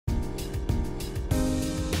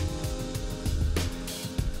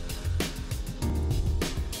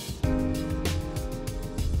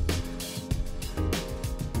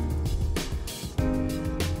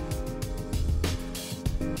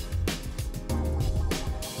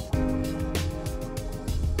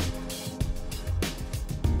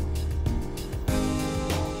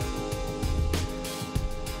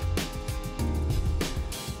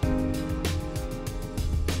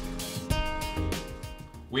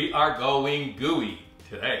We are going gooey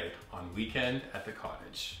today on Weekend at the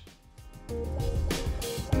Cottage.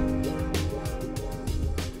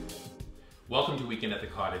 Welcome to Weekend at the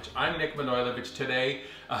Cottage. I'm Nick Manojlovic. Today,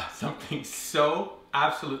 something so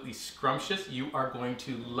absolutely scrumptious. You are going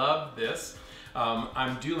to love this.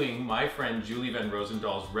 I'm doing my friend Julie Van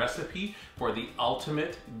Rosendaal's recipe for the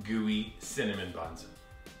ultimate gooey cinnamon buns.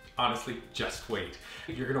 Honestly, just wait.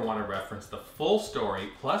 You're gonna wanna reference the full story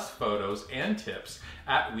plus photos and tips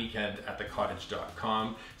at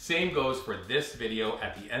weekendatthecottage.com. Same goes for this video.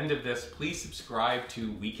 At the end of this, please subscribe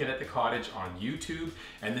to Weekend at the Cottage on YouTube,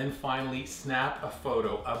 and then finally snap a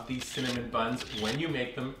photo of these cinnamon buns. When you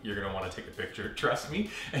make them, you're gonna wanna take a picture, trust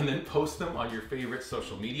me, and then post them on your favorite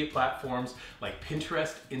social media platforms like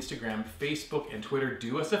Pinterest, Instagram, Facebook, and Twitter.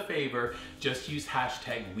 Do us a favor, just use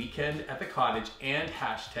hashtag Weekend at the Cottage and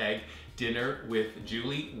hashtag Dinner with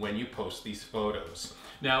Julie when you post these photos.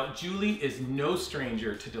 Now, Julie is no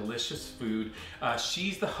stranger to delicious food.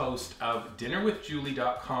 She's the host of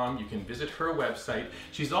dinnerwithjulie.com. You can visit her website.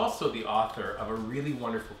 She's also the author of a really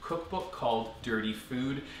wonderful cookbook called Dirty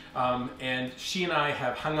Food. And she and I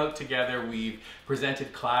have hung out together. We've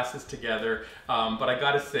presented classes together. But I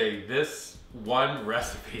gotta say, this one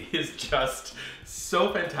recipe is just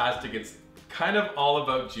so fantastic. It's kind of all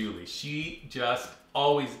about Julie. She just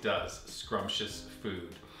always does scrumptious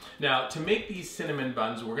food. Now, to make these cinnamon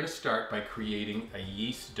buns, we're gonna start by creating a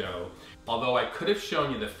yeast dough. Although I could have shown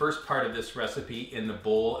you the first part of this recipe in the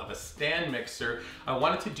bowl of a stand mixer, I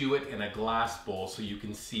wanted to do it in a glass bowl so you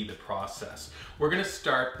can see the process. We're gonna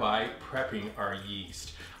start by prepping our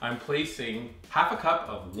yeast. I'm placing half a cup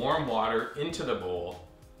of warm water into the bowl,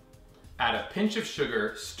 add a pinch of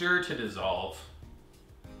sugar, stir to dissolve,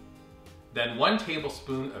 then 1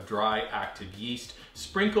 tablespoon of dry active yeast.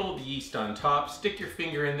 Sprinkle the yeast on top, stick your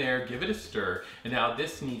finger in there, give it a stir, and now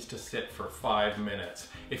this needs to sit for 5 minutes.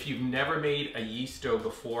 If you've never made a yeast dough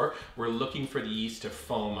before, we're looking for the yeast to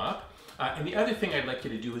foam up. And the other thing I'd like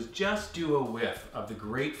you to do is just do a whiff of the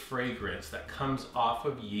great fragrance that comes off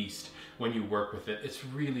of yeast when you work with it. It's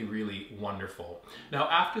really, really wonderful. Now,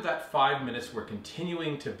 after that 5 minutes, we're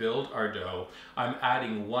continuing to build our dough. I'm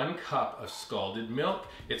adding 1 cup of scalded milk.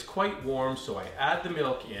 It's quite warm, so I add the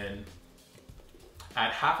milk in,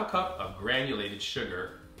 add half a cup of granulated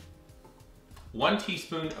sugar, 1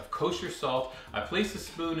 teaspoon of kosher salt. I place a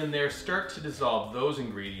spoon in there, start to dissolve those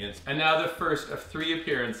ingredients. And now the first of 3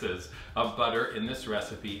 appearances of butter in this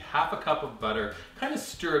recipe. Half a cup of butter, kind of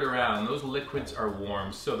stir it around. Those liquids are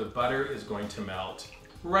warm, so the butter is going to melt.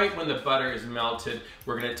 Right when the butter is melted,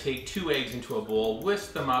 we're gonna take 2 eggs into a bowl,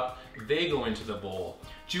 whisk them up, they go into the bowl.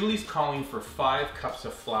 Julie's calling for 5 cups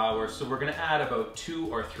of flour, so we're gonna add about 2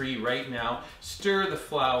 or 3 right now, stir the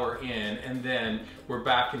flour in, and then we're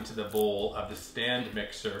back into the bowl of the stand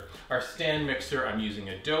mixer. Our stand mixer, I'm using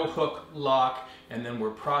a dough hook lock, and then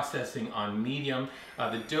we're processing on medium.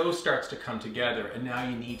 The dough starts to come together, and now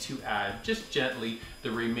you need to add, just gently,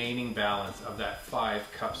 the remaining balance of that 5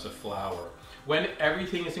 cups of flour. When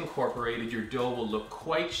everything is incorporated, your dough will look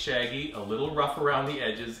quite shaggy, a little rough around the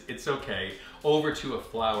edges, it's okay. Over to a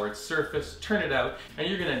floured surface, turn it out, and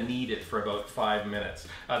you're gonna knead it for about 5 minutes.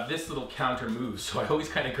 This little counter moves, so I always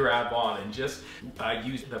kind of grab on and just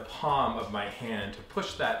use the palm of my hand to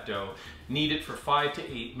push that dough. Knead it for 5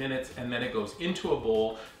 to 8 minutes, and then it goes into a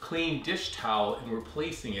bowl, clean dish towel, and we're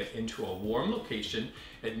placing it into a warm location.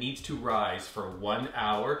 It needs to rise for 1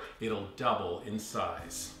 hour. It'll double in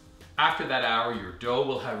size. After that hour, your dough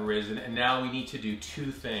will have risen, and now we need to do 2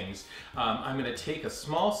 things. I'm gonna take a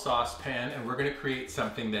small saucepan, and we're gonna create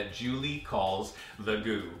something that Julie calls the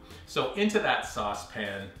goo. So into that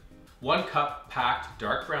saucepan, 1 cup packed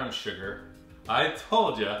dark brown sugar, I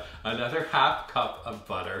told you, another half cup of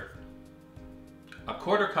butter, a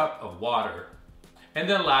 1/4 cup of water, and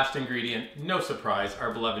then last ingredient, no surprise,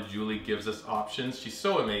 our beloved Julie gives us options. She's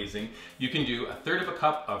so amazing. You can do 1/3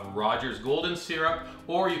 cup of Rogers Golden Syrup,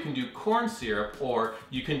 or you can do corn syrup, or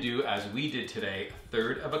you can do, as we did today,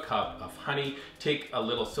 1/3 cup of honey. Take a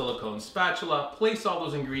little silicone spatula, place all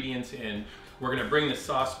those ingredients in. We're gonna bring the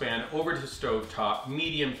saucepan over to the stove top,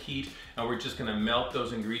 medium heat, and we're just gonna melt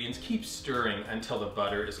those ingredients. Keep stirring until the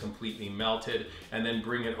butter is completely melted, and then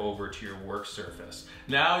bring it over to your work surface.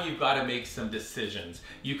 Now you've gotta make some decisions.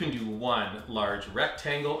 You can do 1 large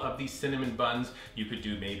rectangle of these cinnamon buns. You could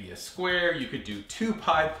do maybe a square. You could do 2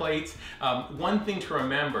 pie plates. One thing to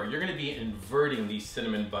remember, you're gonna be inverting these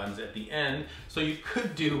cinnamon buns at the end, so you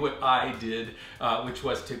could do what I did, which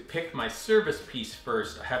was to pick my service piece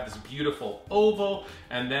first. I have this beautiful oval,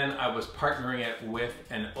 and then I was partnering it with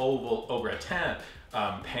an oval au gratin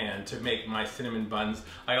pan to make my cinnamon buns.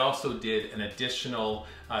 I also did an additional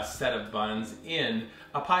set of buns in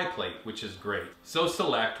a pie plate, which is great. So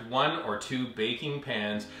select 1 or 2 baking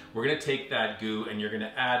pans. We're gonna take that goo and you're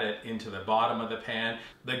gonna add it into the bottom of the pan.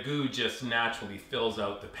 The goo just naturally fills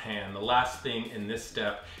out the pan. The last thing in this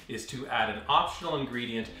step is to add an optional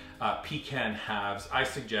ingredient, pecan halves. I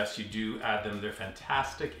suggest you do add them. They're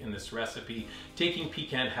fantastic in this recipe. Taking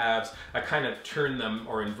pecan halves, I kind of turn them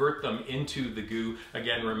or invert them into the goo.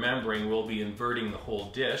 Again, remembering we'll be inverting the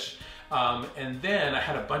whole dish. And then I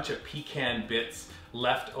had a bunch of pecan bits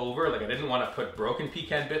left over. Like I didn't want to put broken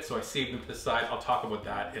pecan bits, so I saved them to the side. I'll talk about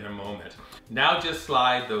that in a moment. Now just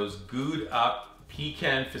slide those gooed up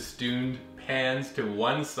pecan festooned pans to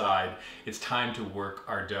one side. It's time to work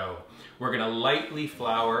our dough. We're gonna lightly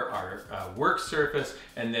flour our work surface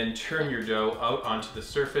and then turn your dough out onto the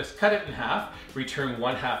surface. Cut it in half, return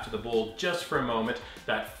 1/2 to the bowl just for a moment.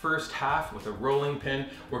 That first half with a rolling pin,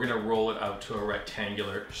 we're gonna roll it out to a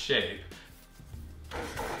rectangular shape.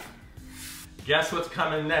 Guess what's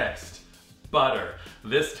coming next? Butter.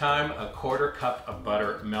 This time, a 1/4 cup of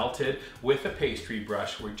butter melted with a pastry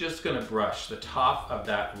brush. We're just gonna brush the top of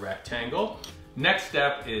that rectangle. Next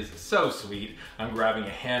step is so sweet. I'm grabbing a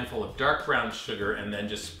handful of dark brown sugar and then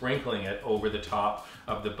just sprinkling it over the top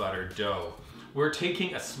of the buttered dough. We're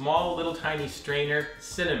taking a small little tiny strainer,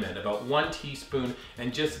 cinnamon, about 1 teaspoon,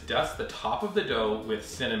 and just dust the top of the dough with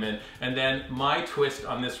cinnamon. And then my twist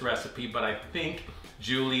on this recipe, but I think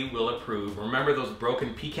Julie will approve. Remember those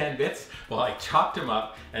broken pecan bits? Well, I chopped them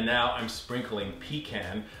up and now I'm sprinkling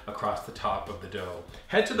pecan across the top of the dough.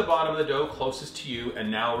 Head to the bottom of the dough closest to you, and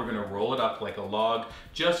now we're gonna roll it up like a log.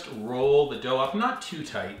 Just roll the dough up, not too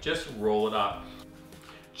tight, just roll it up.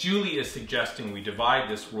 Julie is suggesting we divide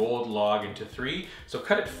this rolled log into 3. So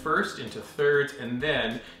cut it first into thirds and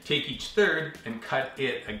then take each third and cut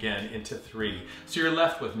it again into 3. So you're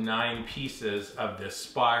left with 9 pieces of this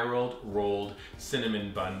spiraled, rolled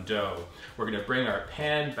cinnamon bun dough. We're gonna bring our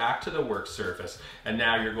pan back to the work surface, and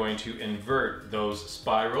now you're going to invert those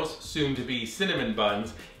spirals, soon to be cinnamon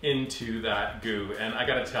buns, into that goo. And I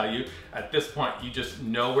gotta tell you, at this point, you just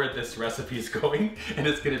know where this recipe is going, and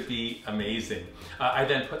it's gonna be amazing. I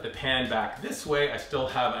then put the pan back this way. I still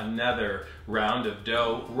have another round of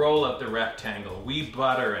dough. Roll up the rectangle. We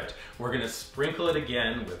butter it. We're gonna sprinkle it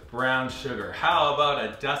again with brown sugar. How about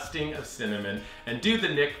a dusting of cinnamon? And do the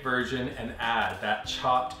Nick version and add that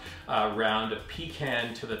chopped round of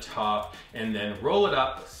pecan to the top, and then roll it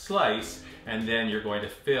up, slice, and then you're going to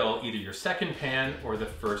fill either your second pan or the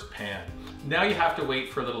first pan. Now you have to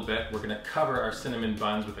wait for a little bit. We're gonna cover our cinnamon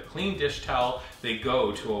buns with a clean dish towel. They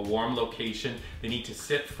go to a warm location. They need to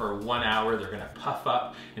sit for 1 hour. They're gonna puff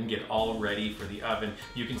up and get all ready for the oven.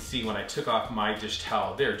 You can see when I took off my dish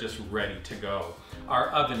towel, they're just ready to go. Our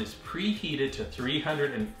oven is preheated to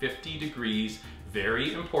 350 degrees.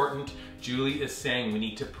 Very important. Julie is saying we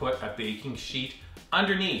need to put a baking sheet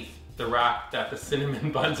underneath the rack that the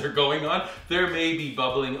cinnamon buns are going on. There may be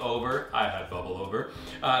bubbling over. I had bubble over.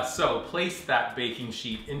 So place that baking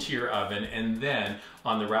sheet into your oven, and then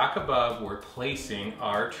on the rack above, we're placing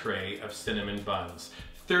our tray of cinnamon buns.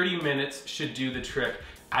 30 minutes should do the trick.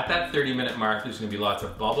 At that 30-minute mark, there's gonna be lots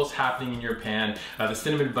of bubbles happening in your pan. The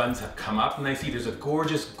cinnamon buns have come up nicely. There's a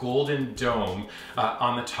gorgeous golden dome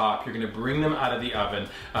on the top. You're gonna bring them out of the oven,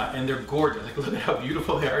 and they're gorgeous. Like, look at how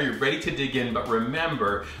beautiful they are. You're ready to dig in, but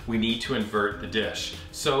remember, we need to invert the dish.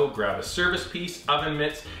 So grab a service piece, oven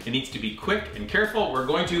mitts. It needs to be quick and careful. We're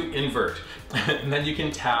going to invert. And then you can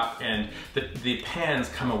tap, and the pans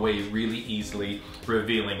come away really easily,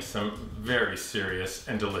 revealing some very serious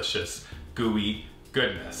and delicious gooey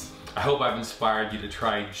goodness. I hope I've inspired you to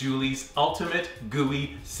try Julie's ultimate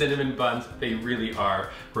gooey cinnamon buns. They really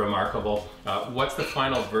are remarkable. What's the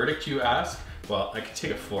final verdict, you ask? Well, I could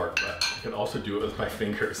take a fork, but I could also do it with my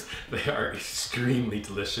fingers. They are extremely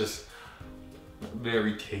delicious,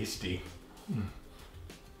 very tasty.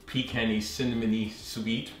 Pecan-y, cinnamony,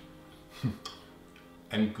 sweet,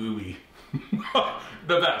 and gooey.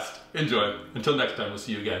 The best. Enjoy. Until next time, we'll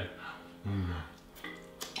see you again.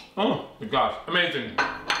 Oh my gosh, amazing.